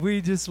We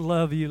just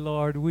love you,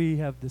 Lord. We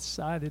have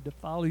decided to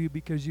follow you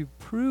because you've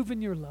proven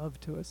your love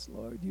to us,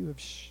 Lord. You have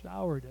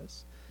showered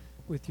us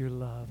with your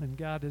love. And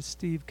God, as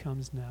Steve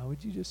comes now,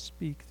 would you just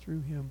speak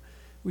through him?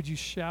 Would you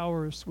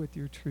shower us with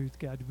your truth,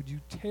 God? Would you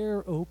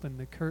tear open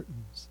the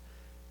curtains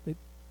that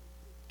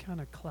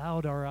kind of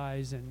cloud our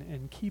eyes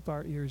and keep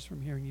our ears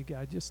from hearing you,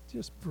 God?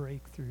 Just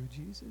break through,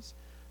 Jesus.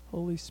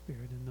 Holy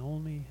Spirit, in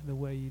only the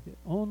way that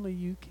only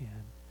you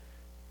can.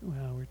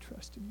 Well, we're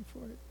trusting you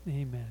for it.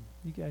 Amen.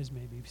 You guys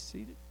may be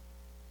seated.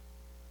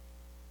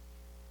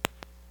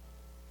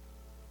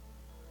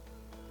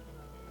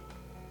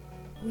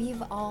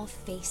 We've all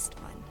faced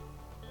one,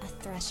 a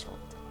threshold,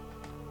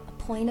 a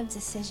point of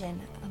decision,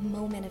 a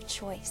moment of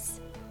choice.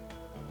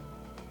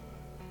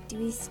 Do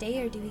we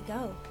stay or do we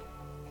go?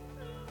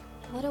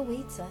 What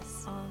awaits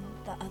us on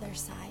the other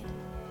side?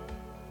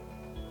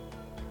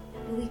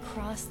 Will we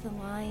cross the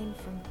line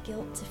from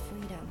guilt to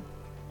freedom,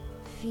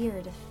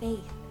 fear to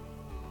faith,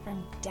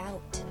 from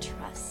doubt to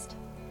trust,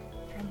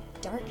 from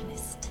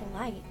darkness to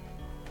light,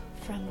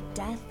 from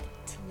death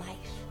to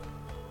life?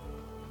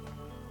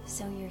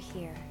 So you're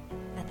here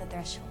at the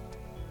threshold.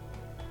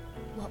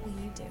 What will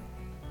you do?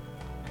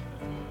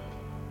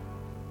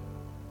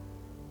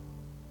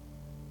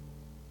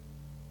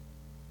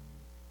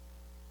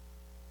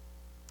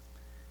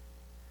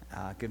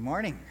 Good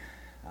morning.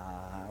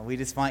 We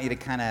just want you to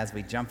kind of, as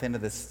we jump into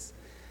this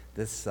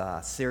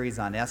series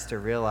on Esther,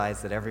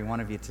 realize that every one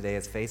of you today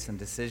is facing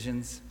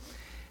decisions,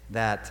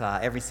 that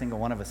every single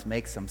one of us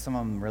makes them. Some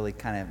of them really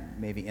kind of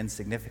maybe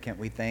insignificant,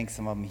 we think,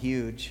 some of them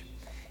huge,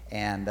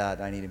 and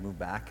I need to move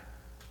back.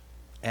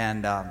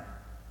 And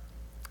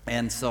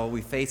so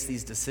we face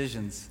these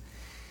decisions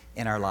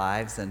in our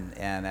lives,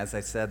 and as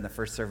I said in the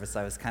first service,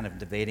 I was kind of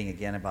debating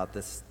again about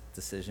this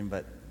decision,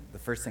 but the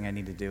first thing I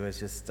need to do is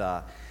just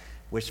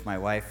wish my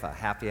wife a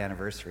happy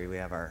anniversary. We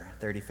have our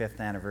 35th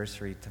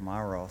anniversary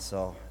tomorrow,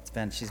 so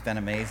she's been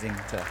amazing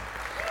to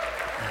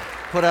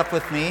put up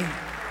with me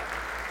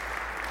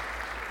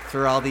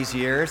through all these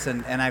years,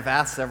 and I've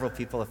asked several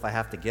people if I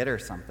have to get her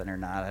something or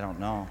not. I don't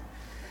know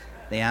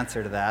the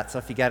answer to that, so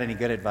if you got any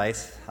good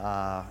advice.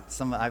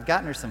 I've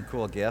gotten her some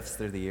cool gifts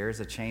through the years.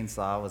 A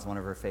chainsaw was one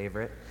of her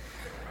favorite,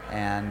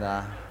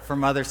 and for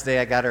Mother's Day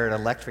I got her an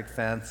electric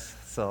fence,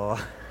 so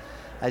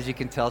as you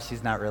can tell,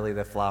 she's not really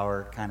the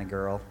flower kind of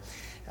girl.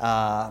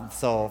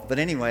 But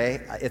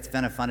anyway, it's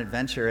been a fun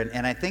adventure,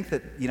 and I think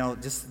that,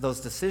 just those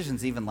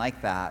decisions, even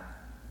like that,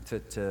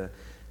 to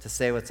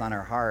say what's on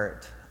our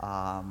heart,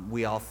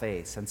 we all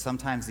face. And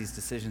sometimes these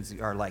decisions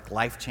are like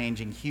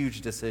life-changing,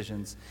 huge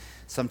decisions.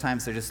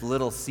 Sometimes they're just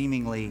little,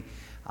 seemingly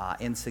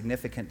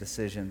insignificant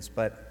decisions.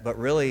 But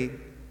really,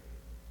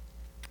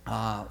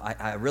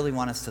 I really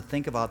want us to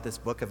think about this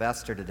book of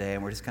Esther today,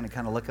 and we're just going to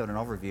kind of look at an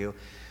overview.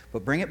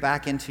 But bring it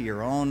back into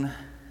your own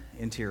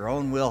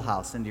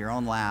wheelhouse, into your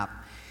own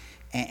lap,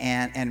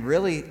 and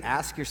really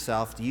ask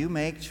yourself, do you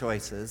make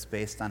choices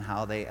based on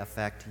how they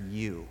affect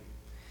you?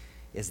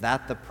 Is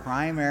that the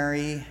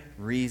primary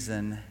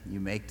reason you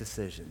make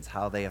decisions,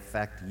 how they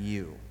affect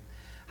you?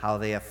 How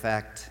they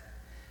affect,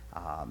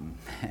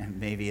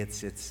 maybe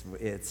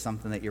it's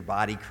something that your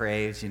body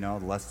craves, the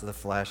lust of the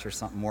flesh, or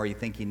something more you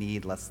think you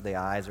need, lust of the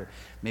eyes, or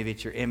maybe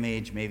it's your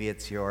image, maybe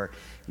it's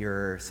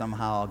you're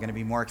somehow going to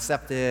be more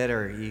accepted,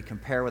 or you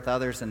compare with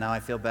others and now I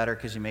feel better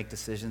because you make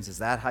decisions. Is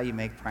that how you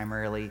make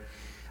primarily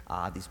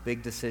these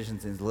big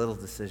decisions, these little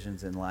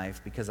decisions in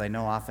life? Because I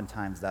know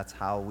oftentimes that's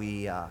how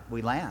we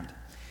land,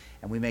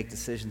 and we make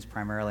decisions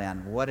primarily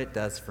on what it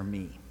does for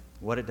me,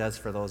 what it does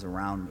for those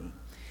around me,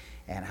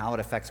 and how it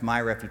affects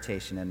my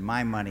reputation and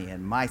my money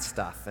and my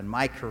stuff and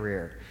my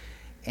career,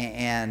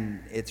 and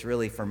it's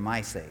really for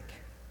my sake.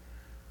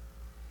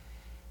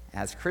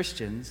 As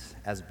Christians,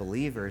 as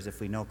believers,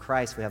 if we know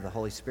Christ, we have the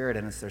Holy Spirit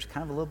in us, there's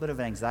kind of a little bit of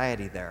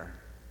anxiety there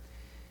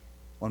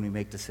when we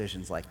make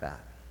decisions like that.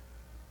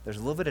 There's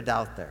a little bit of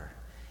doubt there.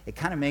 It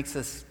kind of makes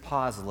us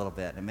pause a little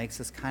bit. It makes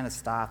us kind of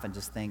stop and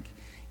just think,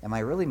 am I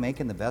really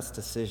making the best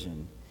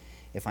decision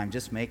if I'm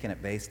just making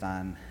it based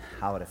on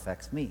how it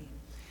affects me?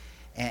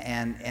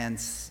 And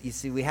you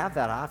see, we have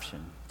that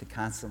option to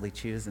constantly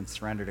choose and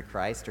surrender to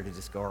Christ, or to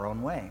just go our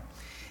own way.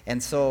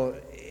 And so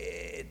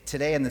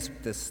today in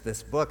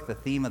this book, the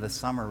theme of the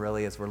summer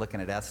really, as we're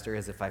looking at Esther,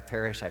 is if I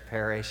perish, I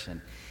perish.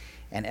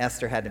 And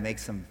Esther had to make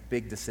some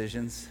big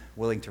decisions,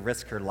 willing to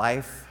risk her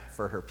life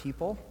for her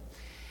people.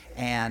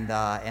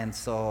 And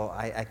so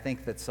I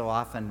think that so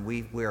often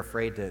we're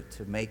afraid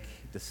to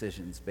make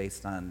decisions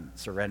based on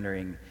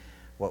surrendering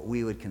what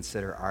we would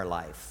consider our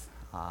life.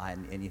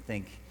 And you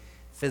think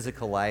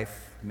physical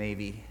life,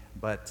 maybe,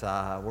 but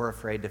we're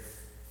afraid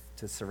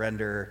to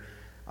surrender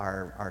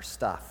our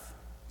stuff,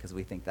 because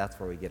we think that's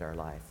where we get our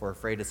life. We're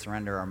afraid to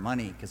surrender our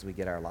money because we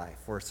get our life.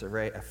 We're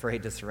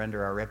afraid to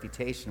surrender our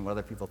reputation, what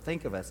other people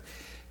think of us,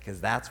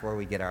 because that's where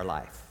we get our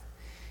life.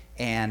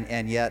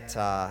 And yet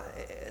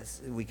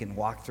we can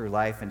walk through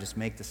life and just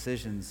make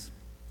decisions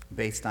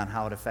based on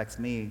how it affects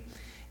me.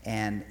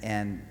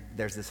 And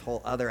there's this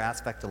whole other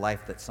aspect of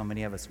life that so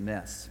many of us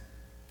miss,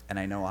 and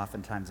I know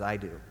oftentimes I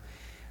do,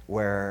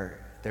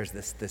 where there's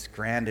this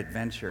grand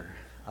adventure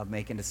of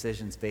making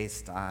decisions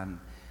based on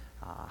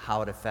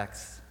how it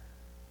affects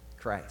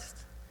Christ,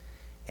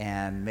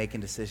 and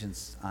making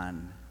decisions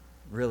on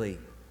really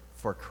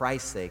for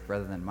Christ's sake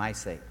rather than my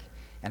sake,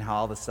 and how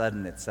all of a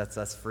sudden it sets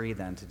us free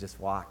then to just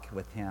walk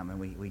with him, and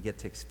we get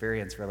to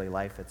experience really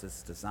life as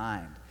it's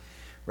designed,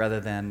 rather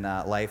than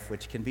life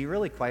which can be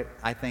really quite,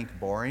 I think,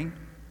 boring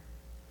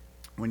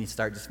when you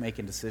start just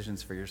making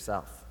decisions for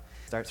yourself.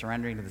 Start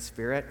surrendering to the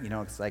Spirit.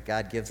 It's like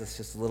God gives us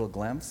just a little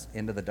glimpse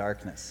into the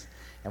darkness,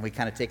 and we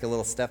kind of take a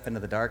little step into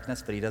the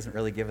darkness, but he doesn't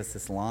really give us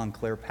this long,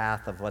 clear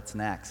path of what's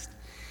next.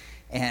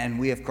 And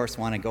we, of course,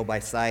 want to go by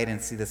sight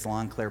and see this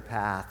long, clear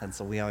path. And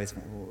so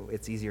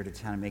it's easier to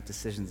kind of make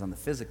decisions on the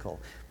physical.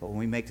 But when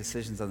we make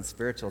decisions on the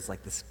spiritual, it's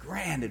like this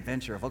grand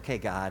adventure of, okay,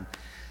 God,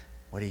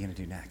 what are you going to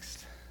do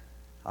next?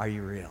 Are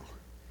you real?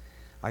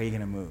 Are you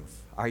going to move?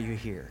 Are you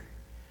here?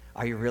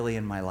 Are you really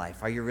in my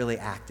life? Are you really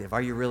active?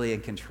 Are you really in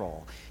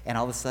control? And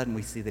all of a sudden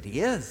we see that he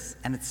is.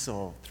 And it's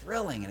so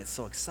thrilling and it's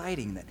so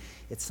exciting that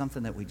it's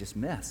something that we just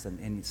miss.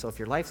 And so if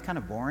your life's kind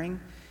of boring,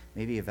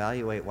 maybe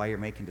evaluate why you're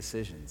making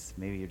decisions.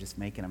 Maybe you're just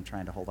making them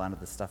trying to hold on to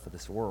the stuff of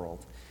this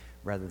world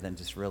rather than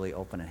just really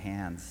opening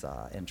hands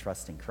and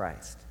trusting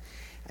Christ.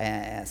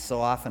 And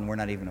so often we're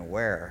not even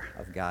aware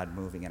of God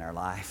moving in our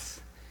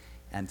lives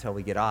until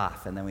we get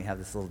off, and then we have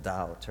this little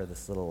doubt or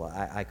this little,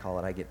 I call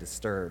it, I get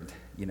disturbed,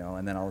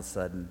 and then all of a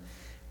sudden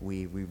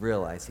we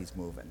realize he's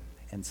moving.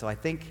 And so I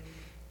think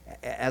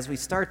as we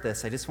start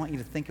this, I just want you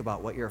to think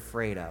about what you're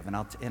afraid of, and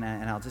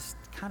I'll just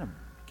kind of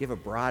give a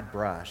broad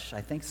brush.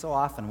 I think so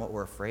often what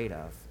we're afraid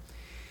of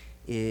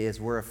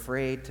is we're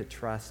afraid to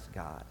trust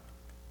God.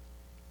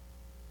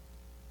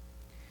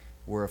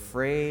 We're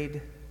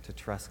afraid to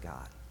trust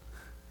God.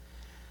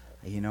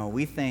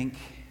 We think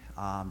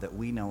that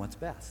we know what's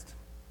best.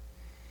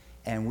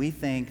 And we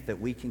think that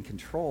we can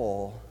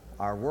control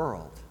our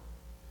world.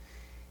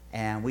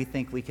 And we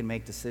think we can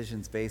make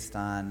decisions based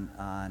on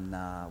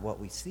what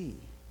we see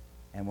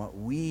and what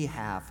we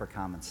have for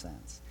common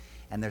sense.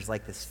 And there's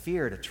like this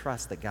fear to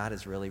trust that God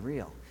is really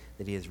real,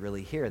 that he is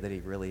really here, that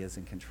he really is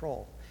in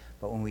control.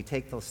 But when we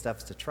take those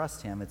steps to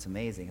trust him, it's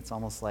amazing. It's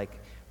almost like,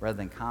 rather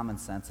than common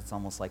sense, it's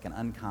almost like an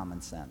uncommon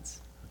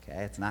sense.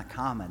 Okay? It's not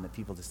common that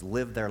people just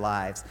live their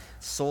lives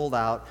sold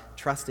out,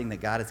 trusting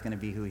that God is going to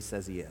be who he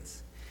says he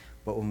is.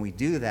 But when we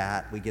do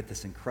that, we get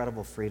this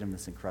incredible freedom,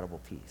 this incredible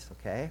peace,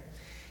 okay?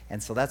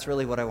 And so that's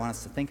really what I want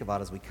us to think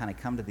about as we kind of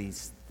come to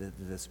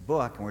this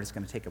book, and we're just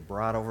going to take a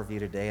broad overview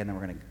today, and then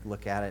we're going to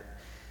look at it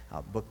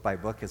book by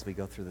book as we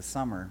go through the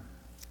summer,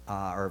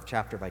 or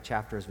chapter by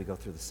chapter as we go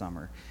through the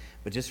summer.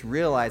 But just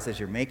realize as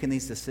you're making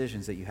these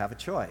decisions that you have a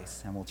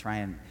choice, and we'll try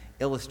and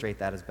illustrate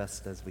that as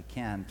best as we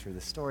can through the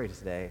story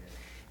today,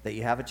 that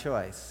you have a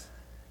choice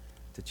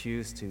to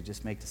choose to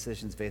just make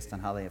decisions based on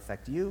how they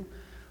affect you,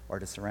 or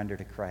to surrender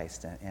to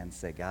Christ and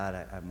say,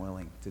 God, I'm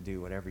willing to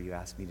do whatever you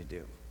ask me to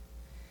do.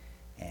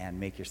 And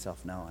make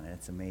yourself known. And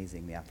it's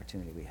amazing the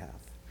opportunity we have.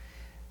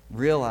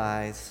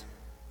 Realize,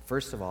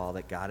 first of all,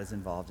 that God is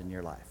involved in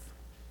your life.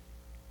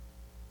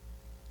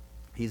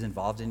 He's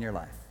involved in your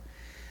life.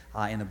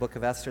 In the book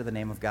of Esther, the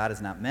name of God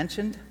is not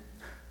mentioned.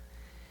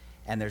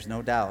 And there's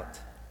no doubt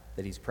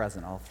that he's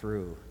present all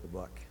through the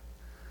book.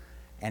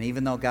 And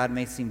even though God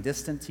may seem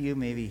distant to you,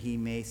 maybe he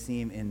may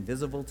seem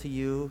invisible to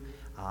you,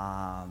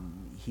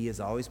 he is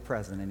always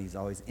present and he's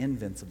always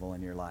invincible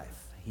in your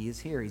life. He is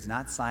here. He's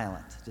not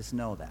silent. Just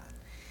know that.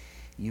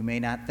 You may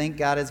not think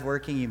God is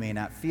working. You may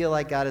not feel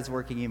like God is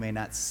working. You may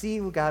not see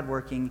God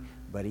working,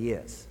 but he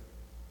is.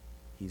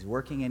 He's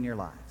working in your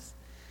lives.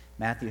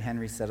 Matthew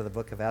Henry said of the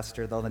book of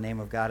Esther, though the name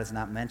of God is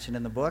not mentioned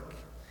in the book,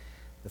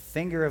 the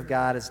finger of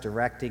God is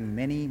directing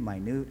many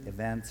minute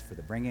events for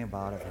the bringing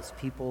about of his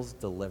people's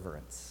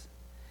deliverance.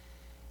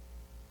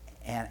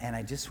 And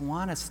I just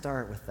want to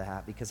start with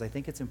that because I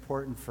think it's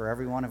important for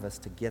every one of us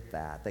to get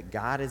that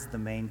God is the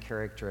main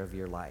character of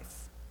your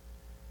life.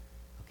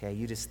 Okay,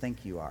 you just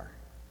think you are.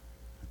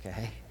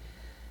 Okay?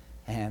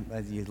 And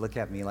you look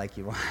at me like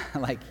you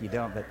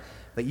don't,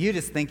 but you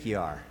just think you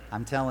are.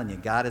 I'm telling you,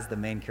 God is the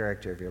main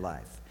character of your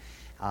life.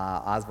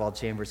 Oswald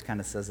Chambers kind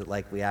of says it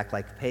like we act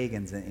like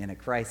pagans in a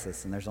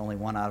crisis, and there's only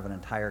one out of an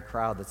entire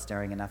crowd that's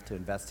daring enough to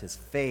invest his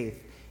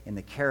faith in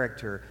the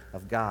character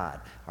of God.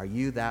 Are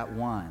you that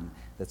one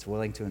that's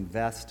willing to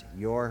invest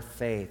your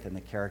faith in the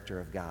character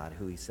of God,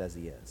 who he says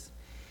he is?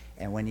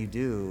 And when you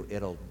do,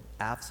 it'll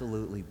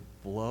absolutely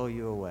blow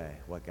you away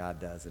what God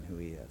does and who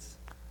he is.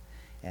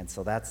 And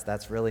so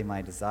that's really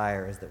my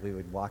desire, is that we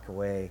would walk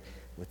away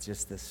with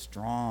just this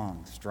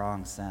strong,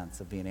 strong sense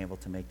of being able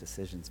to make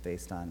decisions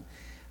based on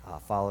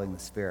following the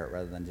Spirit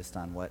rather than just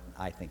on what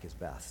I think is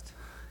best.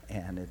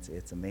 And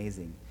it's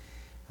amazing.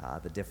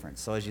 The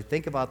difference. So as you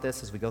think about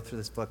this, as we go through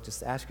this book,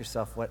 just ask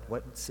yourself,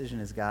 what decision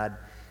is God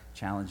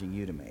challenging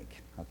you to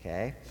make?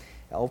 Okay?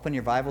 Open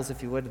your Bibles,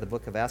 if you would, to the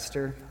book of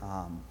Esther.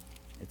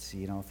 If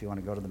you want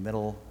to go to the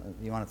middle,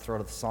 you want to throw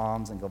to the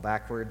Psalms and go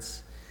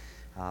backwards.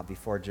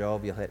 Before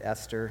Job, you'll hit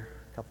Esther,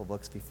 a couple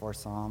books before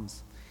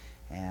Psalms.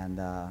 And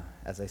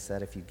as I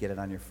said, if you get it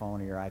on your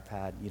phone or your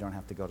iPad, you don't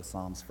have to go to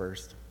Psalms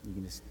first. You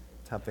can just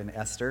type in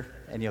Esther,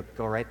 and you'll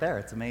go right there.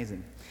 It's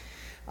amazing.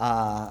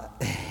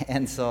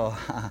 And so,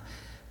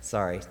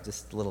 sorry,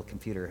 just little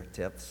computer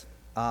tips.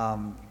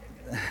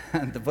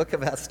 The book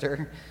of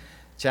Esther,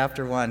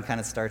 chapter 1,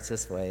 kind of starts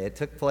this way. It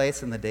took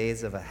place in the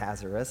days of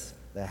Ahasuerus,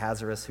 the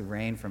Ahasuerus who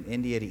reigned from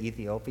India to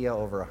Ethiopia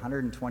over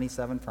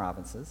 127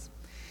 provinces.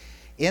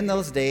 In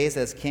those days,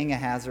 as King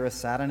Ahasuerus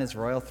sat on his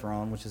royal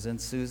throne, which is in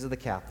Susa, the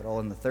capital,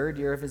 in the 3rd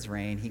year of his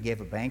reign, he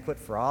gave a banquet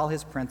for all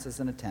his princes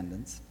in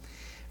attendance,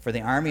 for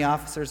the army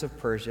officers of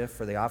Persia,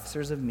 for the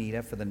officers of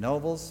Media, for the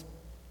nobles,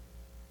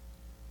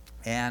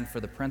 and for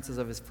the princes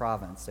of his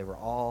province. They were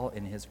all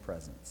in his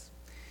presence.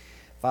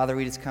 Father,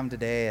 we just come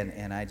today,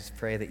 and I just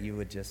pray that you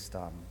would just,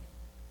 God,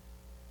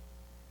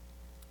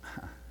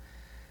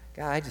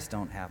 I just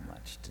don't have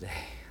much today.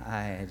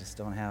 I just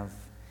don't have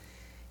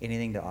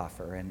anything to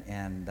offer,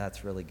 and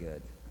that's really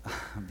good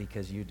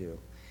because you do.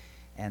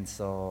 And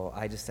so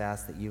I just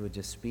ask that you would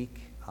just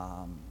speak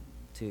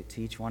to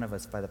each one of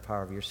us by the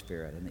power of your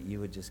Spirit, and that you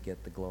would just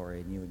get the glory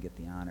and you would get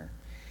the honor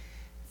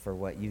for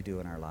what you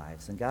do in our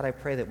lives. And God, I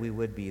pray that we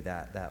would be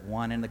that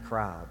one in the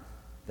crowd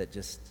that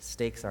just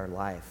stakes our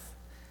life,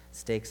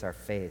 stakes our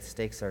faith,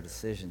 stakes our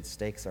decisions,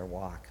 stakes our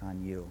walk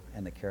on you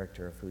and the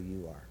character of who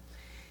you are.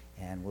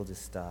 And we'll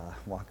just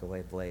walk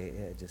away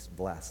just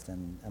blessed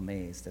and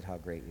amazed at how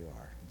great you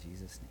are. In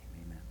Jesus'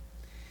 name, amen.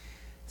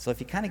 So if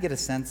you kind of get a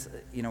sense,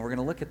 we're going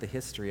to look at the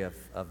history of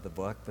the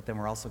book, but then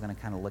we're also going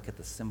to kind of look at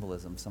the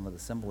symbolism, some of the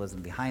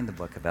symbolism behind the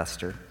book of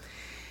Esther.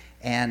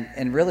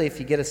 And really, if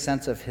you get a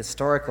sense of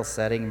historical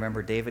setting,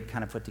 remember David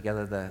kind of put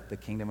together the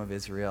kingdom of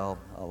Israel,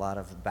 a lot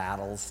of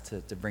battles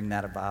to bring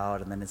that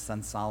about, and then his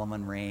son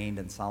Solomon reigned,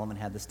 and Solomon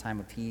had this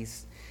time of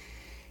peace.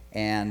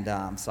 And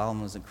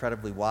Solomon was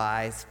incredibly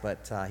wise,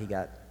 but he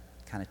got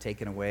kind of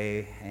taken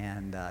away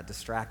and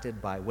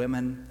distracted by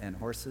women and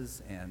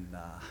horses and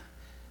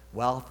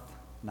wealth.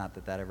 Not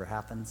that ever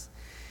happens,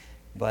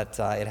 but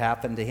it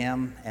happened to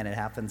him, and it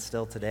happens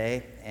still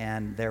today.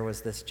 And there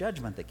was this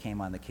judgment that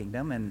came on the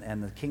kingdom,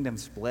 and the kingdom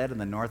split, and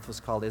the north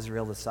was called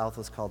Israel, the south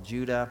was called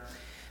Judah.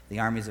 The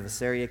armies of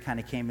Assyria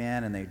kind of came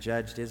in, and they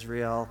judged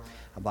Israel.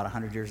 About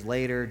 100 years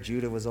later,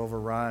 Judah was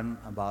overrun.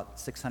 About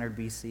 600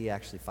 BC,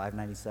 actually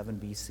 597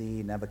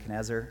 BC,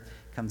 Nebuchadnezzar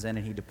comes in,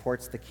 and he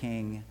deports the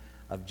king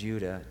of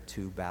Judah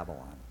to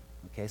Babylon.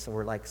 Okay, so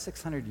we're like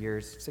 600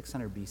 years,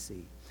 600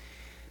 BC.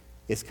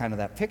 It's kind of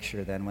that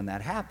picture then when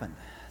that happened.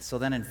 So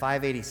then in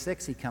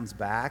 586, he comes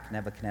back,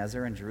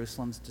 Nebuchadnezzar, and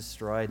Jerusalem's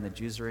destroyed, and the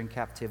Jews are in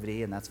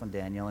captivity, and that's when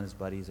Daniel and his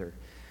buddies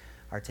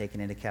are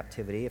taken into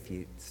captivity, if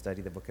you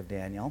study the book of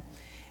Daniel.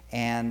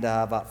 And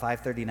about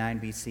 539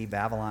 BC,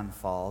 Babylon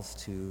falls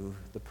to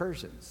the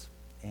Persians.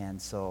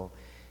 And so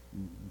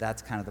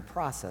that's kind of the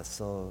process.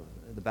 So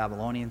the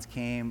Babylonians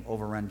came,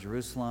 overrun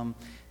Jerusalem.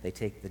 They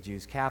take the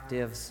Jews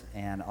captives,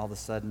 and all of a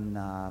sudden,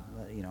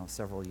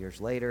 several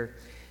years later,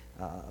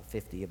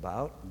 50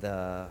 about,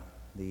 the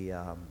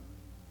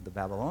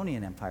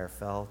Babylonian Empire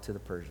fell to the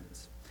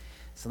Persians.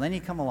 So then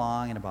you come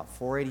along in about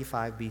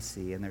 485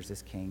 BC, and there's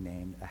this king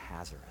named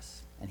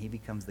Ahasuerus, and he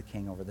becomes the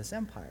king over this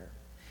empire.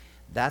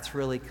 That's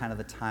really kind of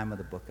the time of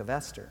the book of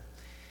Esther.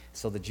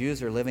 So the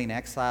Jews are living in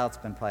exile. It's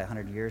been probably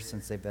 100 years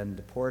since they've been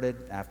deported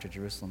after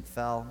Jerusalem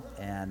fell,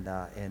 and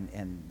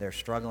they're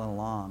struggling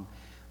along.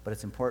 But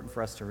it's important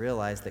for us to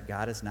realize that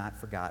God has not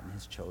forgotten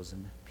his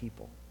chosen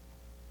people.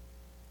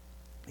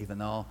 Even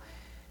though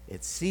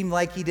it seemed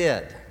like he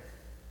did,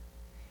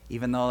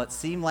 even though it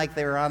seemed like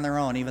they were on their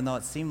own, even though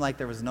it seemed like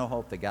there was no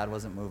hope that God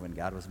wasn't moving,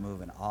 God was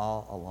moving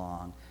all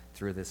along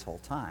through this whole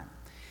time.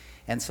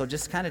 And so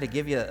just kind of to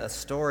give you a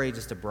story,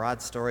 just a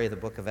broad story of the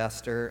book of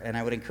Esther, and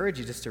I would encourage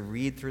you just to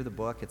read through the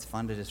book. It's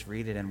fun to just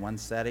read it in one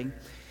setting.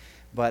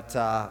 But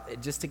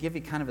just to give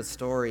you kind of a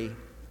story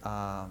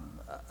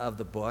of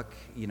the book,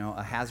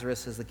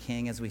 Ahasuerus is the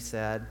king, as we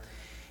said,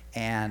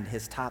 and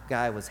his top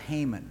guy was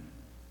Haman.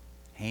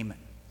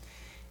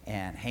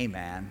 And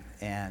Haman,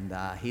 and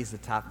he's the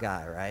top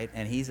guy, right?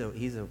 And he's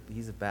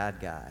a bad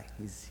guy.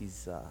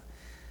 He's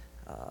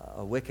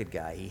a wicked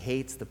guy. He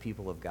hates the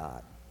people of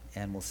God.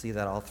 And we'll see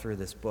that all through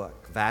this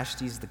book.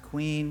 Vashti's the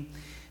queen.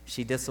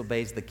 She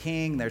disobeys the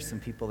king. There's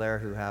some people there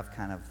who have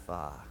kind of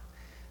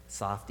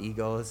soft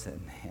egos,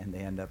 and they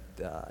end up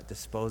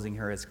disposing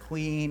her as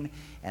queen,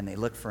 and they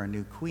look for a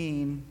new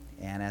queen.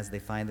 And as they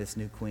find this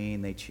new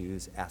queen, they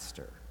choose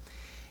Esther.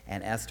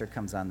 And Esther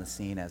comes on the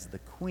scene as the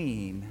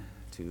queen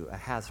to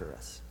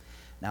Ahasuerus.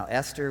 Now,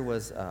 Esther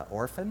was an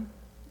orphan.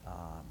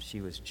 She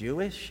was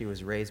Jewish. She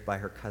was raised by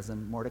her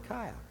cousin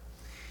Mordecai.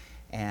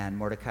 And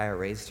Mordecai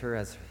raised her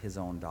as his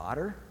own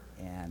daughter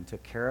and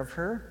took care of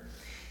her.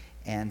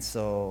 And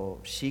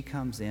so she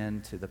comes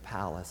into the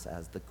palace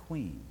as the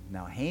queen.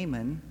 Now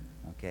Haman,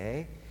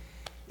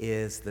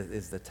 is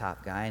the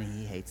top guy, and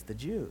he hates the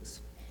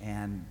Jews.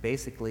 And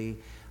basically,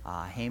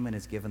 Haman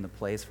is given the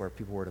place where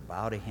people were to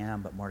bow to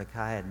him, but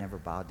Mordecai had never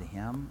bowed to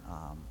him.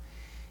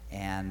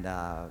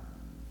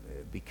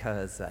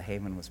 Because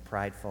Haman was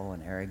prideful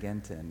and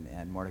arrogant,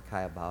 and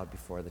Mordecai bowed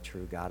before the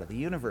true God of the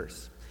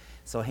universe.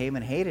 So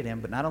Haman hated him,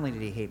 but not only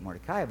did he hate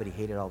Mordecai, but he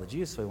hated all the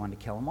Jews, so he wanted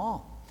to kill them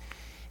all.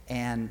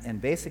 And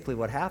basically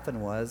what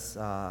happened was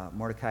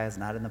Mordecai is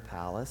not in the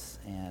palace,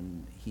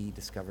 and he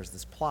discovers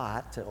this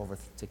plot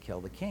to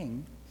kill the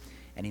king.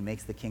 And he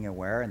makes the king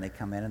aware, and they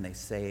come in and they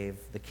save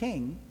the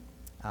king.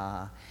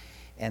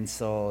 And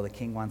so the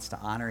king wants to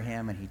honor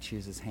him, and he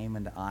chooses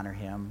Haman to honor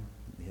him,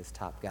 his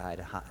top guy,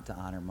 to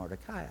honor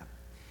Mordecai.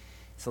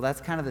 So that's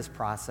kind of this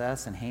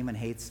process, and Haman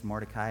hates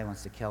Mordecai,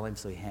 wants to kill him,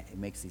 so he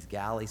makes these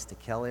galleys to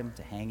kill him,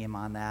 to hang him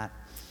on that.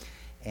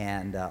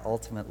 And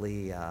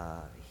ultimately,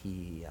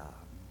 he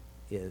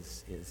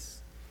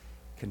is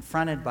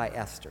confronted by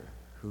Esther,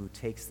 who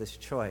takes this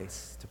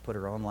choice to put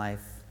her own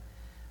life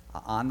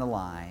on the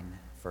line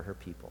for her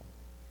people.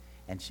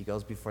 And she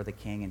goes before the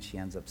king, and she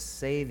ends up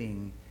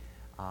saving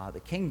the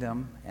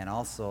kingdom and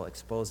also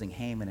exposing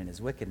Haman and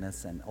his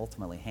wickedness. And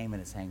ultimately, Haman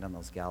is hanged on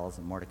those gallows,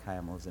 and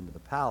Mordecai moves into the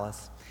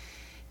palace.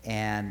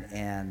 And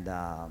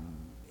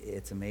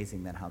it's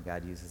amazing then how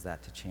God uses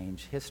that to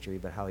change history,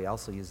 but how he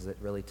also uses it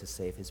really to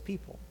save his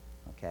people.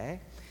 Okay?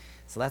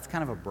 So that's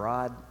kind of a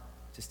broad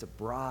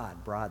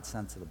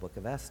sense of the book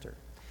of Esther.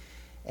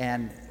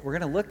 And we're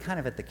going to look kind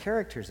of at the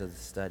characters of the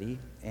study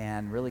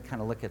and really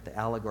kind of look at the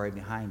allegory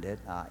behind it.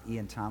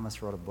 Ian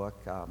Thomas wrote a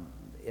book,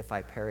 If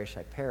I Perish,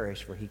 I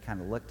Perish, where he kind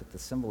of looked at the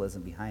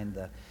symbolism behind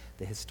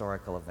the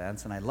historical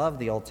events. And I love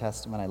the Old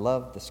Testament. I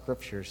love the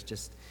scriptures,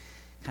 just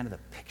kind of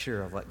the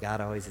picture of what God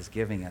always is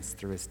giving us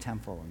through his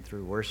temple and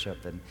through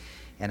worship,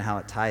 and how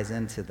it ties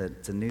into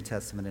the New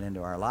Testament and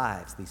into our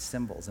lives, these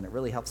symbols. And it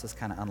really helps us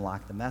kind of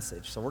unlock the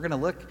message. So we're going to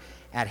look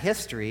at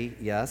history,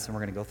 yes, and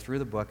we're going to go through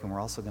the book, and we're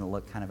also going to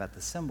look kind of at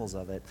the symbols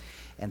of it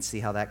and see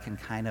how that can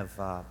kind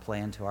of play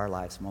into our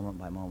lives moment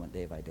by moment,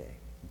 day by day.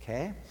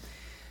 Okay?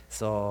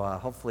 So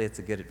hopefully it's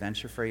a good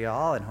adventure for you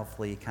all, and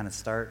hopefully you kind of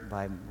start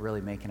by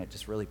really making it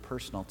just really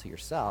personal to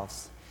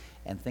yourselves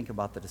and think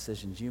about the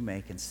decisions you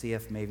make, and see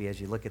if maybe as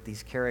you look at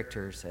these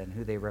characters and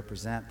who they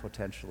represent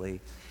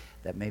potentially,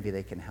 that maybe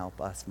they can help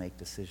us make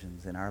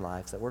decisions in our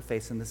lives that we're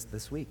facing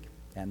this week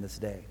and this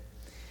day.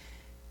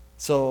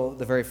 So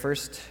the very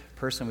first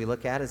person we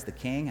look at is the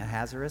king,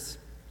 Ahasuerus.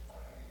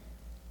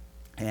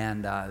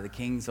 And the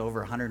king's over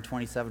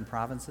 127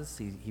 provinces.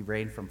 He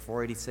reigned from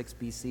 486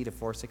 BC to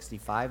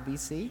 465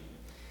 BC.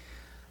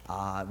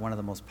 One of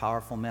the most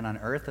powerful men on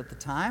earth at the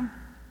time.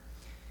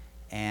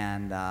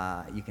 And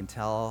you can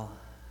tell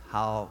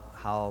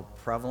how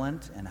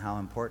prevalent and how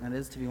important it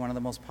is to be one of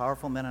the most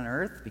powerful men on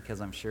earth, because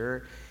I'm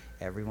sure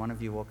every one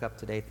of you woke up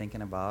today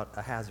thinking about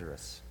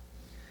Ahasuerus,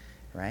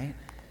 right?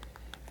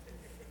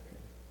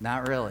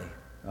 Not really,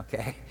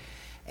 okay?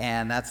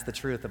 And that's the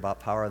truth about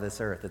power of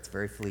this earth. It's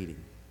very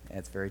fleeting.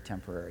 It's very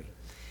temporary.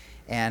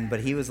 But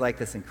he was like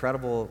this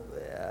incredible,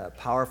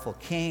 powerful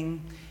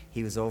king.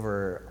 He was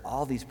over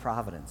all these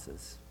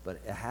provinces. But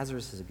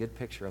Ahasuerus is a good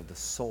picture of the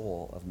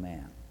soul of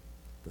man,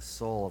 the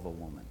soul of a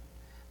woman,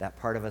 that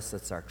part of us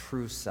that's our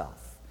true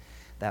self,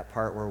 that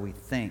part where we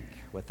think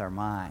with our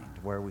mind,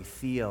 where we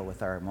feel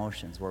with our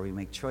emotions, where we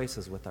make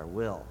choices with our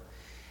will.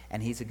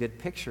 And he's a good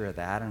picture of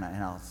that, and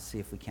I'll see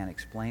if we can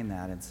explain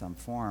that in some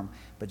form.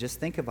 But just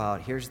think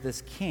about, here's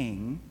this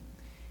king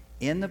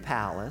in the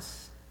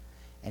palace,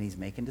 and he's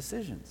making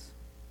decisions.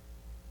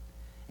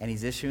 And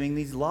he's issuing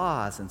these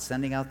laws and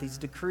sending out these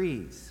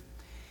decrees.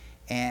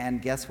 And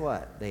guess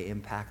what? They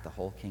impact the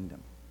whole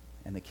kingdom.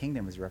 And the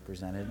kingdom is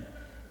represented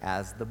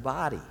as the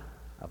body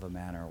of a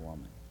man or a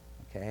woman.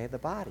 Okay? The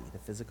body, the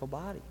physical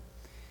body.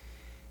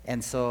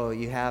 And so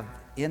you have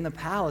in the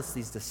palace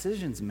these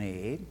decisions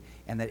made,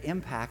 and that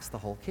impacts the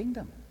whole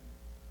kingdom.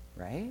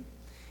 Right?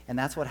 And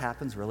that's what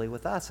happens really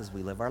with us as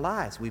we live our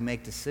lives. We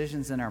make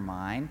decisions in our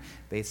mind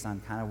based on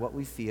kind of what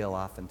we feel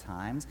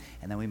oftentimes,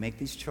 and then we make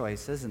these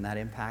choices, and that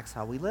impacts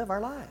how we live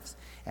our lives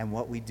and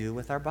what we do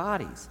with our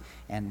bodies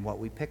and what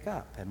we pick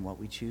up and what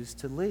we choose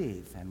to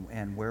leave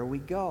and where we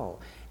go.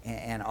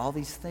 And all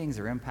these things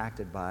are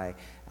impacted by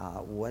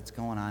what's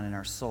going on in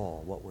our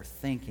soul, what we're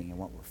thinking and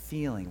what we're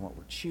feeling, what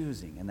we're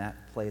choosing, and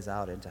that plays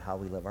out into how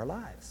we live our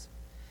lives.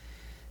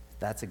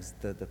 That's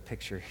the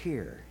picture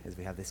here, is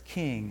we have this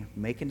king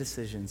making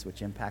decisions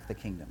which impact the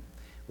kingdom.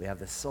 We have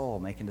the soul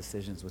making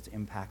decisions which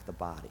impact the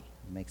body.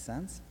 Make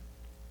sense?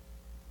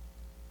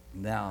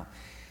 Now,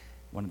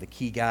 one of the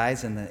key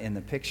guys in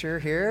the picture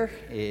here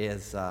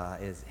is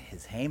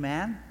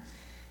Haman,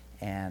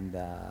 and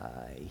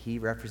he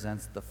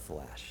represents the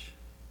flesh.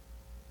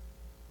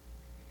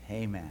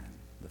 Haman,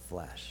 the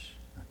flesh.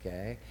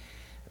 Okay?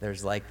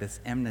 There's like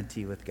this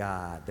enmity with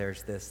God.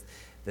 There's this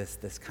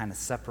kind of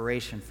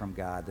separation from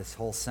God, this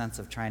whole sense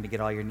of trying to get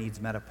all your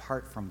needs met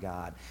apart from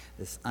God,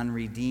 this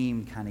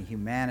unredeemed kind of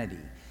humanity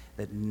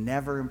that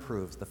never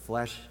improves. The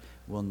flesh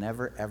will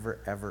never, ever,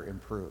 ever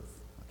improve,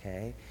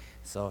 okay?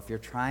 So if you're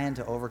trying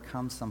to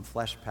overcome some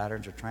flesh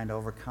patterns or trying to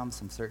overcome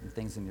some certain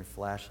things in your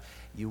flesh,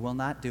 you will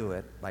not do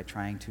it by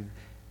trying to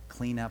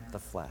clean up the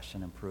flesh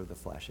and improve the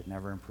flesh. It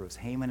never improves.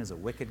 Haman is a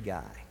wicked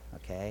guy,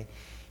 okay?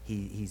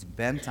 He's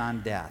bent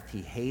on death.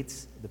 He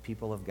hates the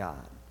people of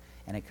God.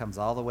 And it comes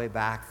all the way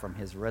back from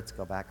his roots,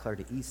 go back clear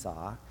to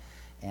Esau,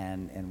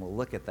 and we'll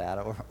look at that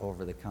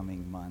over the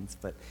coming months.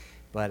 But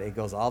But it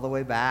goes all the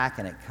way back,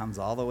 and it comes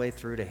all the way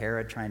through to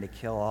Herod trying to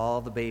kill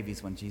all the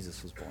babies when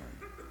Jesus was born.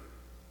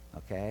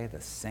 Okay? The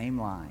same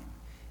line.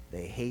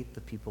 They hate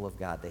the people of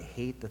God. They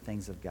hate the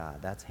things of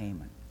God. That's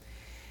Haman.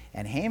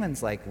 And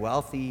Haman's like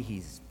wealthy.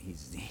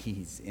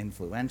 He's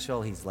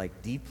influential. He's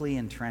like deeply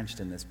entrenched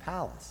in this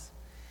palace.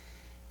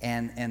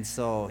 And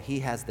so he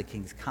has the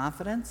king's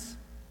confidence.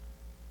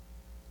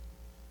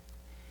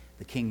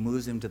 The king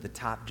moves him to the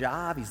top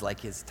job. He's like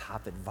his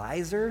top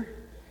advisor.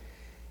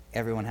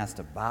 Everyone has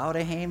to bow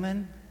to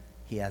Haman.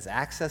 He has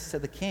access to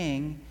the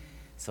king.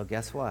 So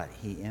guess what?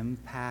 He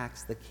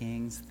impacts the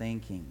king's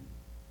thinking,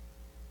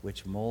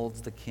 which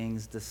molds the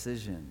king's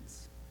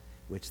decisions,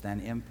 which then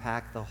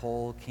impact the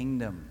whole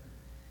kingdom.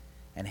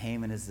 And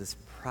Haman is this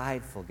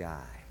prideful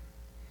guy.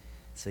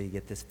 So you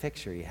get this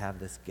picture. You have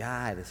this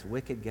guy, this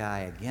wicked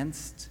guy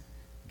against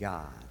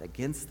God,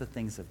 against the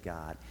things of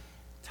God,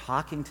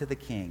 talking to the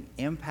king,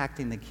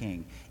 impacting the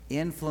king,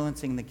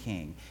 influencing the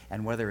king.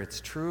 And whether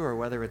it's true or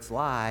whether it's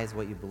lies,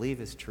 what you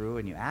believe is true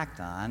and you act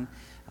on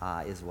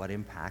is what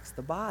impacts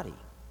the body.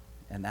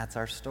 And that's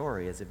our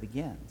story as it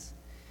begins.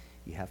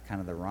 You have kind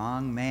of the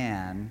wrong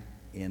man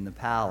in the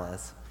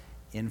palace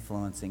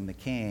influencing the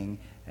king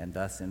and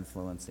thus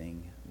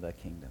influencing the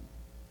kingdom.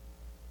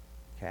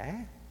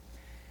 Okay?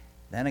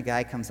 Then a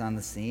guy comes on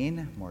the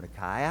scene,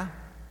 Mordecai.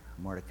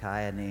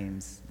 Mordecai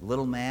names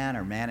little man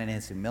or man in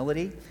his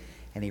humility,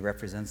 and he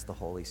represents the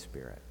Holy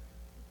Spirit.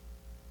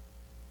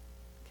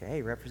 Okay,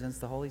 he represents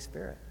the Holy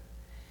Spirit.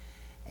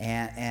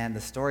 And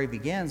the story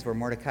begins where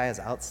Mordecai is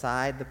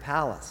outside the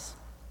palace.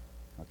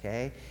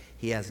 Okay?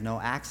 He has no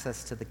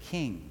access to the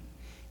king.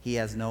 He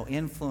has no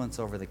influence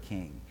over the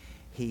king.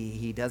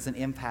 He doesn't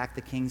impact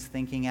the king's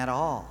thinking at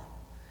all.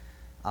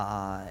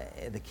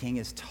 The king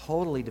is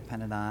totally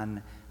dependent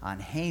on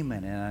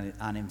Haman and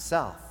on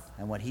himself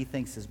and what he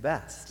thinks is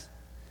best.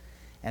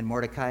 And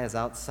Mordecai is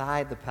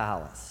outside the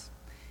palace.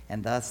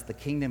 And thus the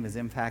kingdom is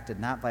impacted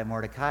not by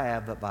Mordecai,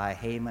 but by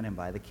Haman and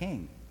by the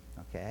king.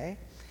 Okay?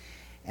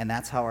 And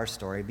that's how our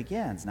story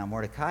begins. Now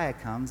Mordecai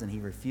comes and he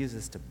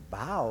refuses to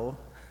bow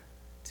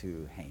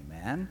to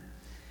Haman.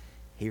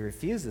 He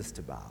refuses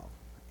to bow.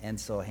 And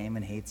so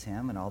Haman hates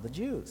him and all the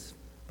Jews.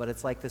 But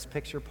it's like this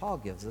picture Paul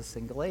gives us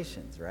in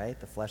Galatians, right?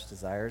 The flesh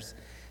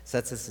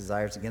sets its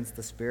desires against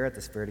the spirit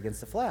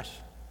against the flesh.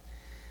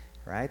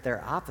 Right?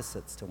 They're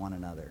opposites to one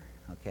another,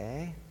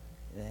 okay?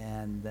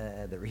 And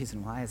the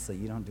reason why is so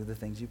you don't do the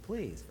things you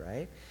please,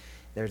 right?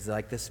 There's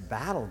like this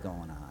battle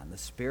going on. The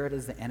spirit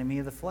is the enemy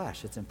of the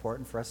flesh. It's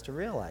important for us to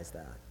realize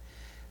that.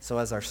 So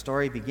as our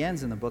story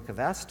begins in the book of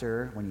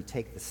Esther, when you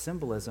take the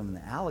symbolism and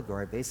the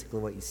allegory, basically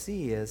what you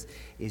see is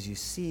you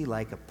see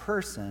like a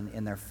person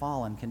in their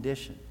fallen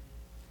condition.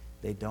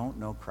 They don't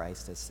know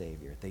Christ as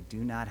Savior. They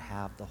do not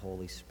have the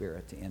Holy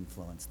Spirit to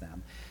influence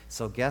them.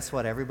 So guess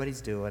what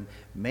everybody's doing?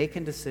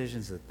 Making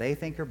decisions that they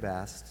think are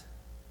best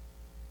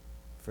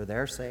for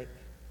their sake.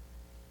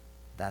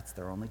 That's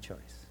their only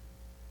choice.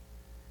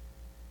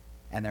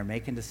 And they're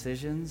making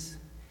decisions,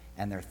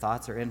 and their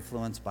thoughts are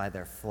influenced by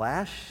their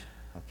flesh,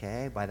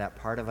 okay, by that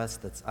part of us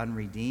that's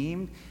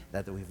unredeemed,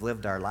 that we've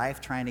lived our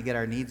life trying to get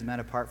our needs met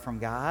apart from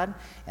God,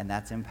 and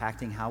that's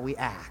impacting how we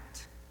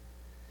act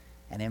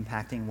and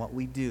impacting what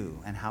we do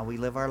and how we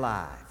live our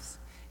lives.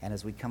 And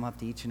as we come up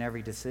to each and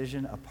every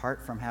decision,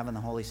 apart from having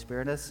the Holy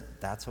Spirit in us,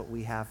 that's what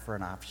we have for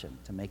an option,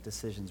 to make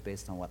decisions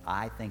based on what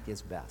I think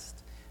is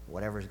best,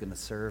 whatever is going to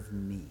serve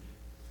me.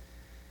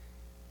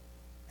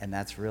 And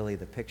that's really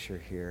the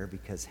picture here,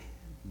 because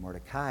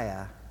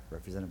Mordecai,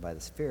 represented by the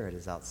Spirit,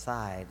 is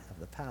outside of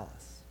the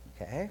palace.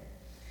 Okay?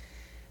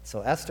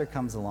 So Esther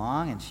comes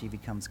along, and she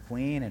becomes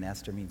queen, and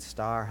Esther means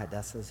star.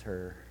 Hadassah is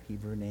her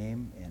Hebrew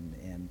name,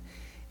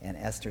 and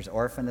Esther's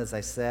orphaned, as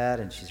I said,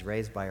 and she's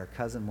raised by her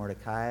cousin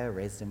Mordecai,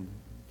 raised him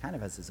kind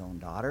of as his own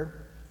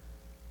daughter.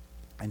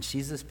 And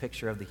she's this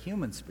picture of the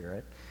human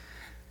spirit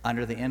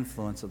under the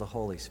influence of the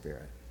Holy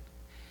Spirit.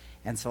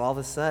 And so all of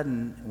a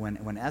sudden,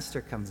 when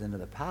Esther comes into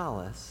the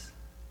palace,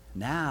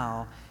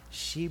 now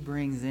she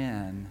brings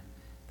in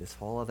this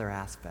whole other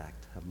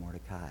aspect of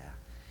Mordecai.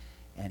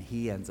 And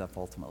he ends up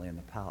ultimately in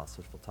the palace,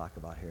 which we'll talk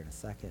about here in a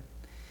second.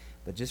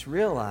 But just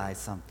realize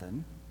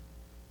something.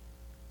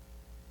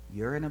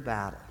 You're in a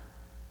battle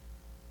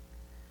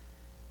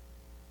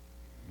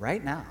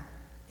right now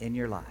in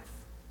your life.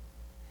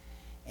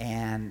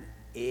 And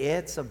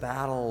it's a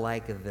battle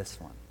like this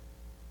one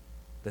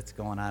that's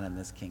going on in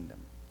this kingdom.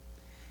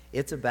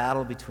 It's a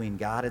battle between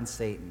God and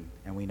Satan,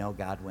 and we know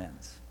God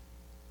wins.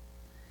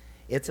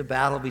 It's a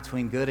battle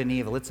between good and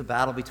evil. It's a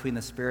battle between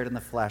the spirit and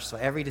the flesh. So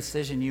every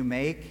decision you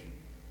make,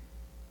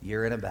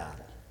 you're in a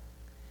battle.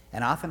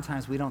 And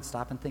oftentimes we don't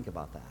stop and think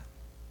about that,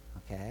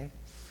 okay?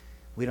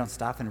 We don't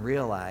stop and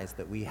realize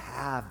that we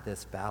have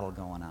this battle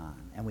going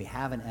on, and we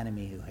have an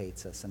enemy who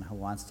hates us and who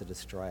wants to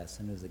destroy us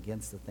and who's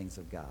against the things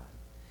of God.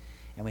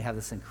 And we have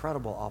this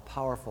incredible,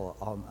 all-powerful,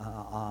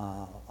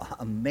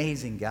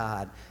 amazing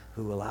God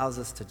who allows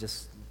us to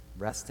just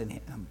rest in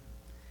him.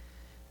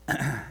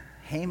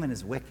 Haman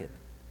is wicked.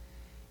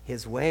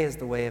 His way is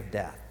the way of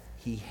death.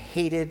 He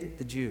hated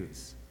the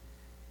Jews.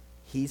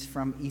 He's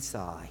from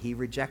Esau. He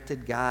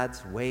rejected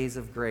God's ways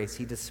of grace.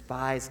 He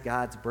despised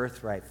God's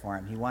birthright for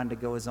him. He wanted to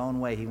go his own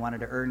way. He wanted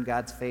to earn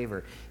God's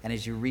favor. And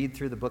as you read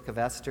through the book of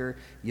Esther,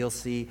 you'll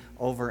see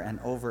over and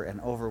over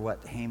and over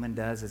what Haman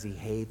does is he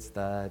hates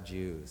the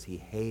Jews. He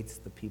hates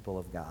the people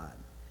of God.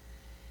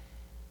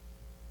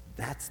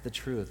 That's the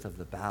truth of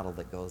the battle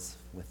that goes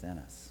within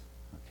us.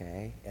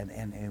 Okay?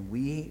 And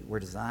we were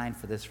designed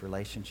for this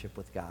relationship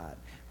with God.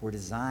 We're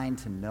designed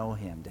to know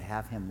him, to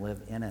have him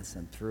live in us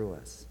and through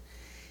us.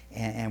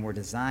 And we're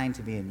designed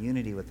to be in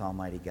unity with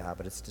Almighty God,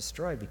 but it's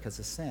destroyed because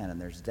of sin, and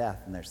there's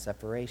death, and there's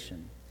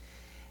separation.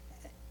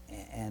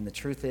 And the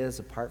truth is,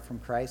 apart from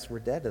Christ, we're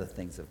dead to the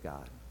things of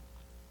God.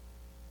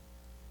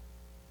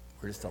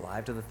 We're just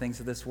alive to the things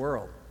of this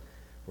world.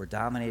 We're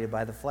dominated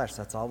by the flesh.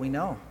 That's all we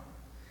know.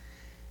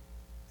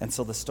 And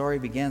so the story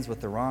begins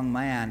with the wrong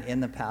man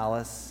in the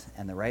palace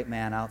and the right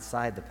man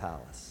outside the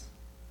palace.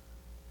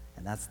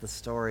 And that's the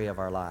story of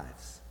our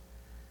lives.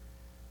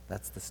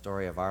 That's the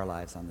story of our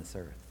lives on this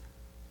earth.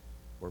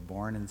 We're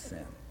born in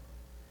sin.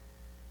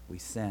 We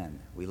sin.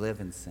 We live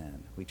in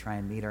sin. We try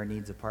and meet our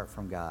needs apart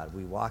from God.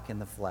 We walk in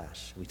the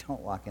flesh. We don't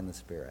walk in the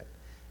Spirit.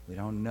 We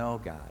don't know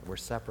God. We're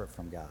separate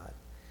from God.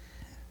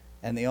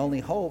 And the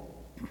only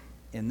hope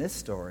in this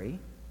story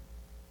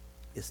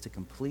is to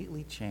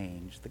completely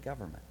change the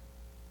government,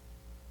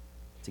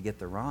 to get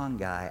the wrong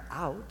guy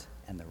out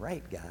and the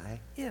right guy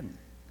in,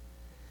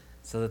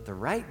 so that the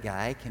right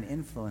guy can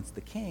influence the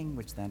king,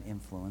 which then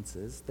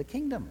influences the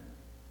kingdom.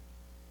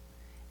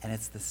 And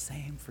it's the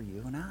same for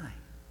you and I.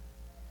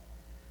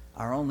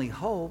 Our only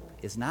hope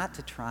is not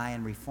to try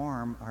and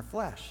reform our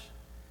flesh.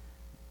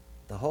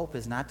 The hope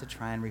is not to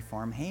try and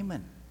reform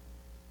Haman.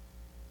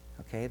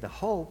 Okay? The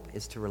hope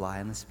is to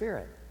rely on the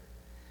Spirit,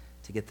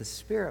 to get the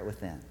Spirit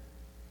within.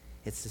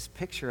 It's this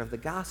picture of the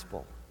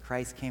gospel.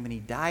 Christ came and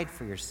he died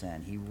for your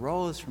sin. He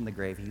rose from the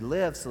grave. He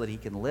lived so that he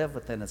can live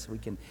within us. We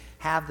can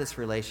have this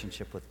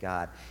relationship with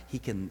God. He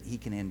can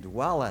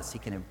indwell us. He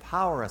can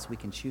empower us. We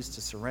can choose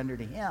to surrender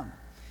to him.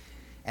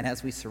 And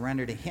as we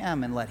surrender to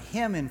him and let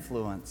him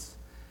influence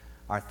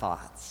our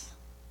thoughts,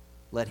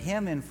 let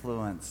him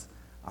influence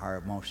our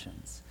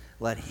emotions,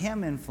 let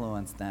him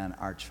influence then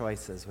our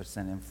choices, which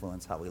then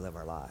influence how we live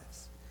our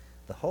lives.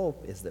 The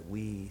hope is that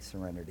we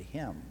surrender to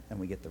him and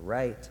we get the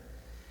right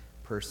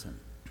person,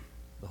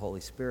 the Holy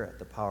Spirit,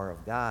 the power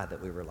of God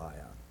that we rely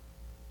on.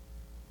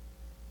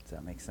 Does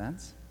that make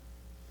sense?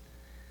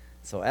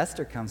 So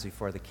Esther comes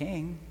before the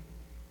king.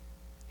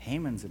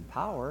 Haman's in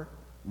power.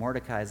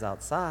 Mordecai's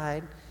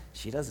outside.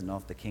 She doesn't know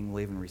if the king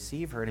will even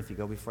receive her, and if you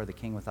go before the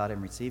king without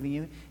him receiving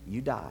you, you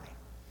die.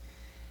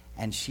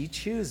 And she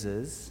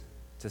chooses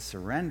to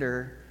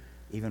surrender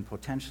even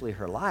potentially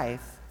her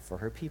life for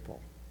her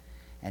people.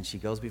 And she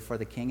goes before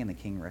the king, and the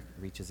king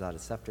reaches out a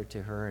scepter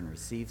to her and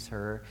receives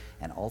her,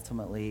 and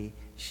ultimately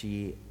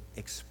she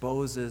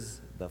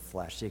exposes the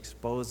flesh. She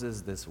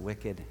exposes this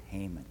wicked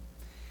Haman.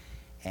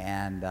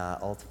 And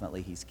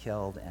ultimately he's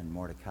killed, and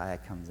Mordecai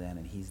comes in,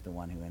 and he's the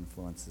one who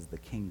influences the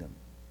kingdom.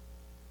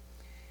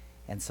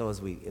 And so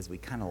as we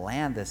kind of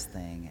land this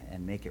thing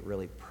and make it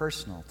really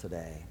personal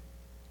today,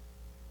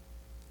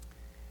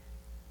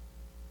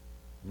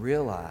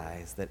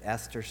 realize that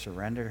Esther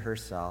surrendered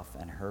herself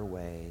and her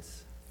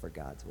ways for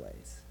God's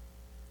ways.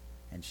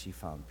 And she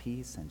found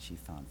peace, and she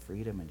found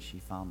freedom, and she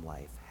found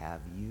life.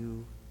 Have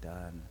you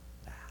done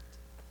that?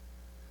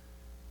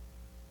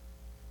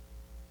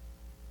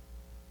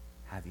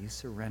 Have you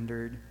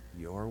surrendered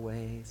your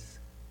ways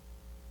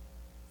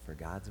for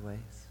God's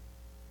ways?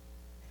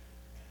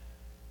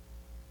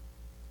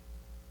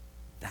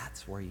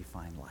 That's where you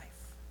find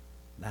life.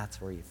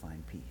 That's where you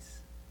find peace.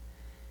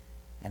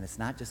 And it's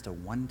not just a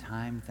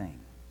one-time thing,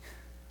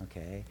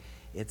 okay?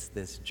 It's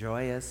this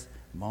joyous,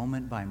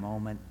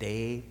 moment-by-moment,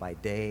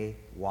 day-by-day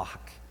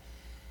walk.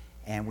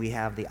 And we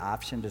have the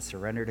option to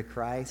surrender to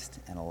Christ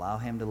and allow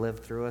him to live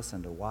through us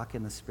and to walk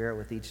in the Spirit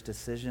with each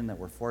decision that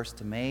we're forced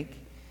to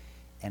make.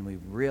 And we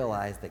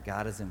realize that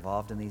God is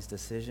involved in these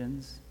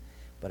decisions,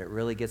 but it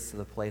really gets to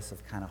the place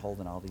of kind of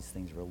holding all these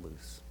things real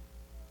loose.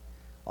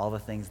 All the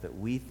things that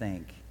we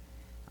think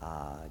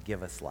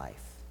give us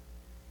life,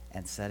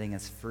 and setting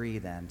us free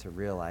then to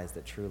realize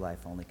that true life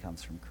only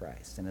comes from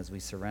Christ. And as we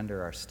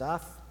surrender our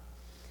stuff,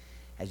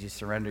 as you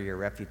surrender your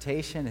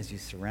reputation, as you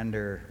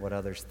surrender what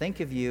others think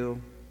of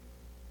you,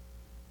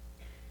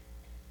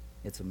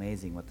 it's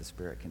amazing what the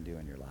Spirit can do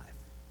in your life.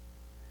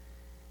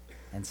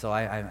 And so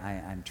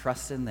I'm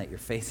trusting that you're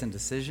facing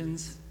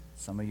decisions.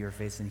 Some of you are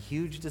facing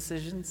huge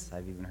decisions.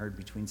 I've even heard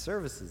between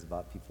services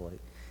about people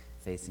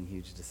facing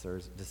huge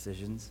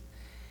decisions.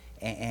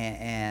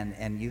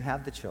 And you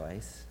have the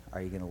choice.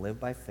 Are you going to live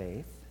by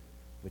faith,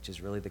 which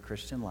is really the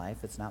Christian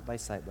life? It's not by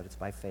sight, but it's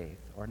by faith,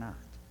 or not?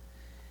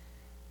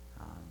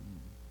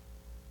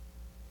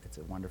 It's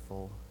a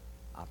wonderful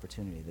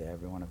opportunity that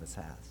every one of us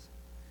has.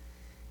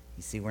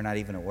 You see, we're not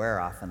even aware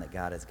often that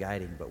God is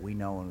guiding, but we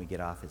know when we get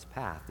off his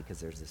path because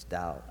there's this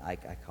doubt. I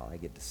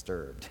get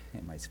disturbed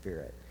in my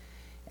spirit.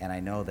 And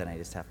I know that I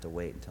just have to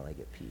wait until I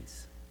get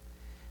peace.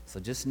 So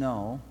just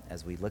know,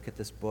 as we look at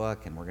this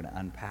book and we're going to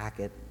unpack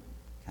it,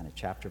 kind of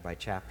chapter by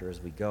chapter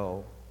as we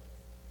go.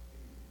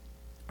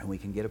 And we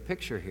can get a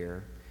picture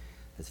here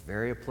that's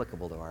very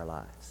applicable to our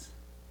lives.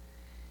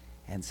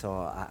 And so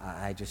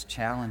I just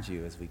challenge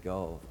you as we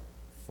go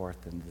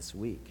forth into this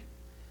week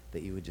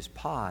that you would just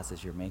pause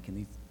as you're making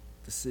these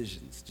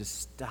decisions. Just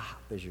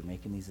stop as you're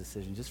making these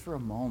decisions just for a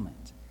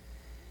moment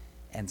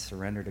and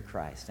surrender to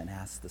Christ and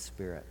ask the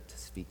Spirit to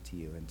speak to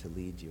you and to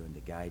lead you and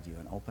to guide you,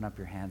 and open up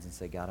your hands and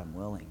say, God, I'm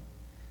willing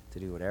to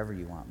do whatever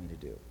you want me to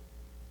do.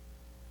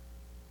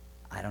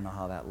 I don't know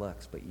how that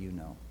looks, but you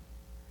know.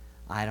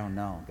 I don't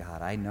know,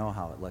 God. I know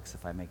how it looks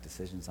if I make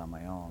decisions on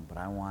my own, but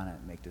I want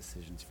to make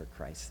decisions for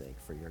Christ's sake,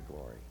 for your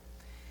glory.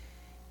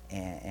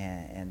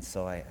 And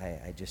so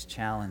I just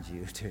challenge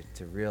you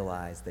to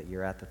realize that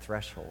you're at the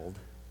threshold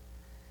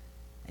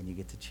and you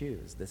get to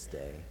choose this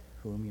day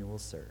whom you will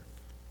serve.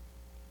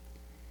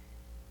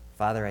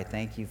 Father, I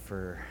thank you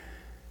for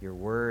your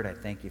word. I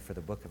thank you for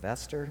the book of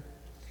Esther.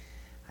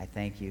 I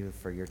thank you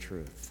for your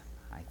truth.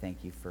 I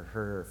thank you for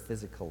her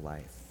physical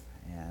life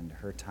and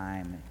her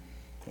time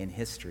in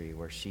history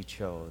where she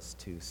chose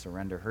to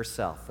surrender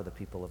herself for the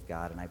people of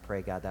God. And I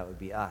pray, God, that would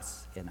be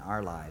us in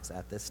our lives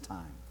at this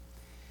time,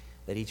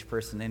 that each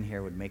person in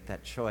here would make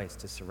that choice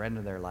to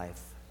surrender their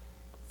life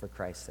for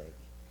Christ's sake,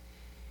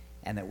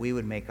 and that we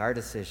would make our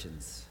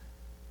decisions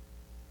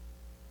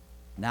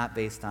not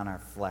based on our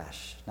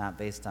flesh, not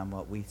based on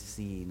what we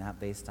see, not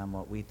based on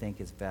what we think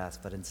is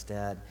best, but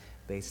instead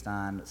based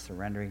on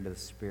surrendering to the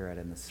Spirit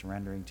and the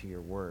surrendering to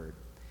your word,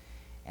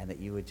 and that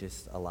you would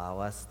just allow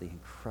us the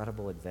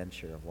incredible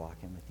adventure of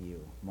walking with you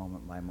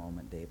moment by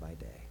moment, day by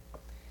day.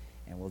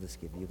 And we'll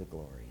just give you the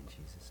glory in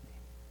Jesus'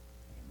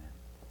 name. Amen.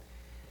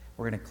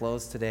 We're going to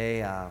close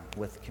today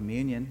with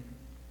communion.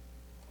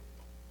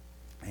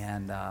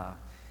 And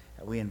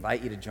we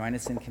invite you to join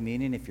us in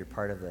communion if you're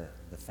part of the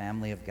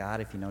family of God,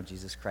 if you know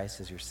Jesus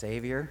Christ as your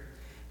Savior.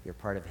 You're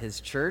part of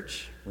his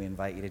church. We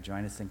invite you to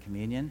join us in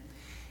communion.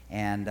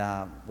 And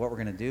what we're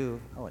going to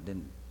do,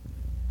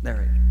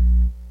 there,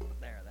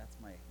 that's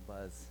my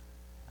buzz.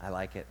 I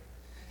like it.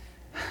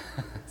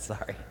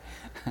 Sorry.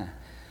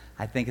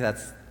 I think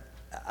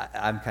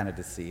I'm kind of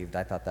deceived.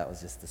 I thought that was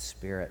just the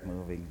Spirit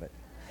moving,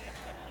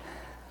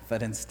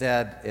 but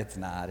instead it's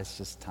not. It's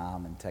just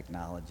Tom and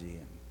technology.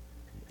 And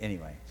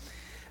anyway,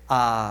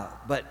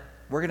 but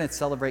we're going to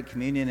celebrate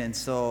communion, and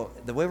so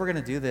the way we're going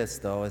to do this,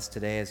 though, is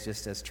today is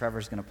just as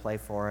Trevor's going to play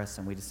for us,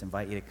 and we just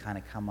invite you to kind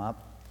of come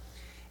up,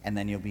 and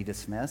then you'll be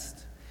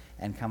dismissed,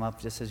 and come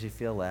up just as you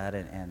feel led,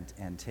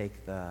 and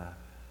take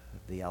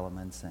the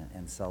elements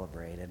and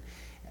celebrate.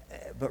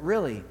 But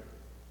really,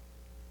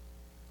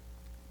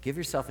 give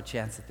yourself a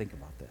chance to think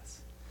about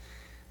this.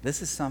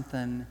 This is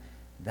something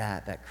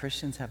that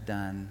Christians have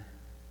done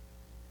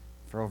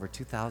for over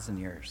 2,000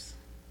 years.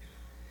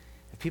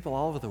 People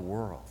all over the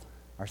world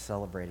are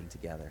celebrating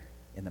together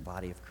in the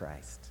body of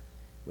Christ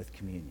with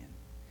communion.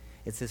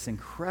 It's this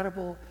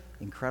incredible,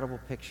 incredible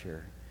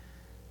picture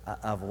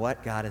of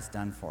what God has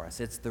done for us.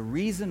 It's the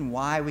reason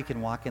why we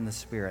can walk in the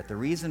Spirit. The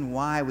reason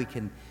why we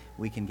can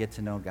get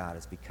to know God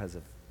is because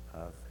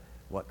of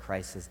what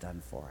Christ has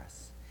done for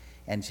us.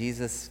 And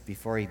Jesus,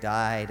 before he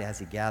died, as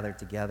he gathered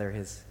together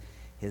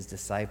his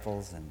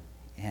disciples,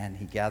 and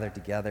he gathered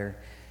together,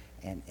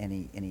 and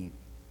he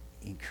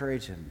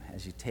encourage him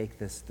as you take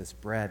this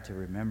bread to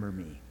remember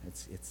me.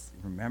 It's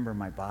remember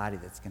my body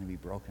that's going to be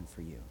broken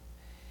for you.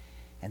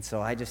 And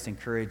so I just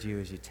encourage you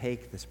as you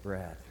take this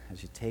bread,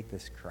 as you take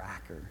this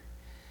cracker,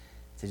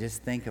 to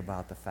just think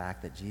about the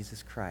fact that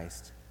Jesus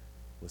Christ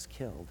was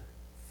killed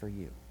for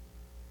you.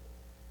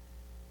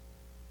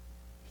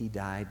 He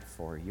died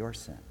for your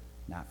sin,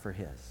 not for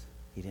his.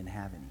 He didn't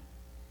have any.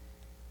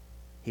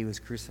 He was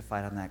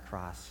crucified on that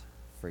cross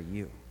for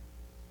you,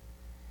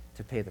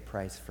 to pay the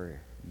price for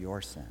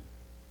your sin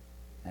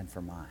and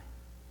for mine.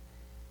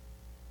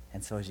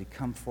 And so as you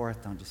come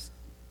forth, don't just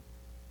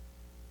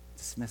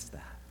dismiss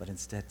that, but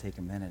instead take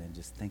a minute and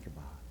just think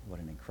about what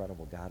an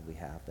incredible God we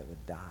have that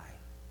would die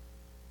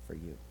for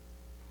you.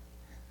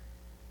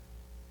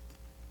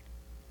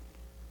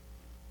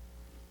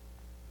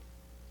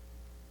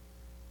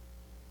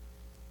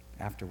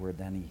 Afterward,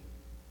 then he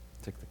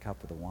took the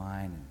cup of the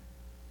wine and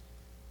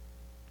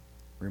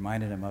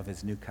reminded him of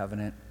his new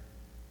covenant,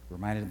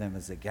 reminded them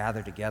as they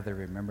gathered together,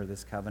 remember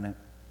this covenant,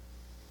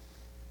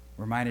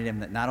 reminded him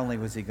that not only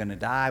was he going to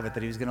die, but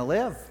that he was going to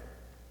live.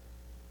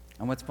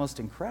 And what's most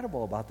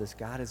incredible about this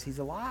God is he's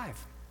alive,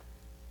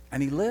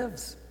 and he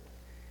lives.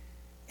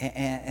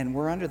 And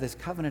we're under this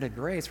covenant of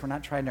grace. We're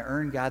not trying to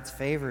earn God's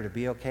favor to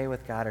be okay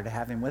with God or to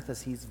have him with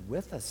us. He's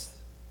with us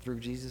through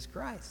Jesus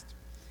Christ.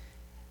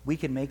 We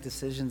can make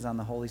decisions on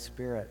the Holy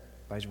Spirit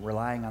by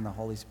relying on the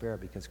Holy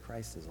Spirit because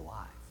Christ is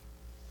alive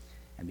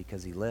and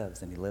because he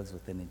lives, and he lives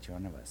within each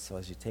one of us. So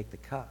as you take the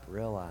cup,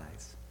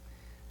 realize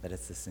that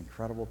it's this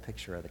incredible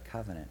picture of the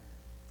covenant,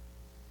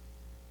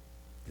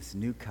 this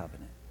new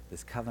covenant,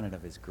 this covenant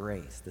of his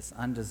grace, this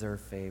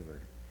undeserved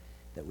favor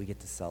that we get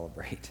to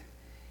celebrate.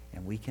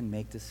 And we can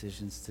make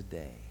decisions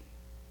today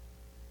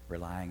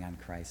relying on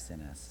Christ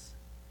in us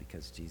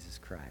because Jesus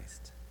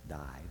Christ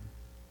died,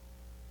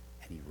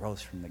 and he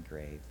rose from the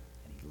grave,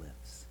 and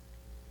lives.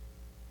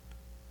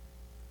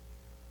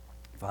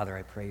 Father,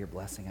 I pray your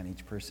blessing on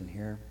each person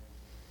here.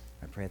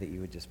 I pray that you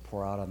would just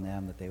pour out on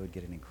them, that they would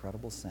get an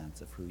incredible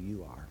sense of who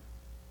you are,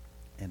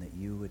 and that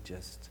you would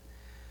just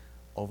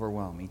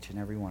overwhelm each and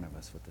every one of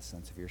us with the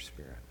sense of your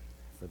Spirit.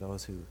 For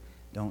those who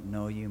don't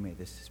know you, may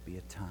this just be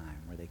a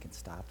time where they can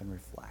stop and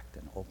reflect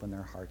and open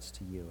their hearts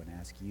to you and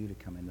ask you to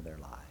come into their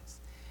lives,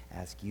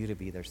 ask you to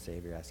be their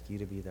Savior, ask you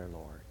to be their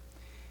Lord.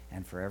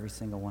 And for every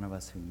single one of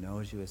us who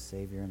knows you as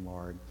Savior and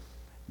Lord,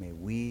 may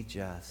we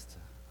just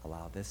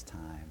allow this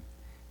time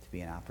to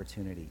be an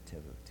opportunity to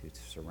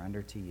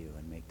surrender to you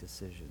and make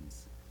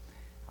decisions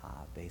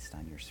based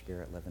on your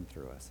Spirit living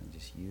through us, and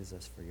just use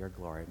us for your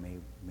glory.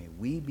 May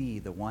we be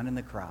the one in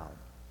the crowd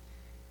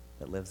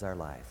that lives our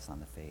lives on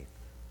the faith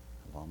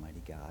of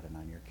Almighty God and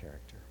on your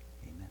character.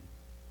 Amen.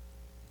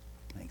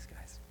 Thanks,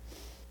 guys.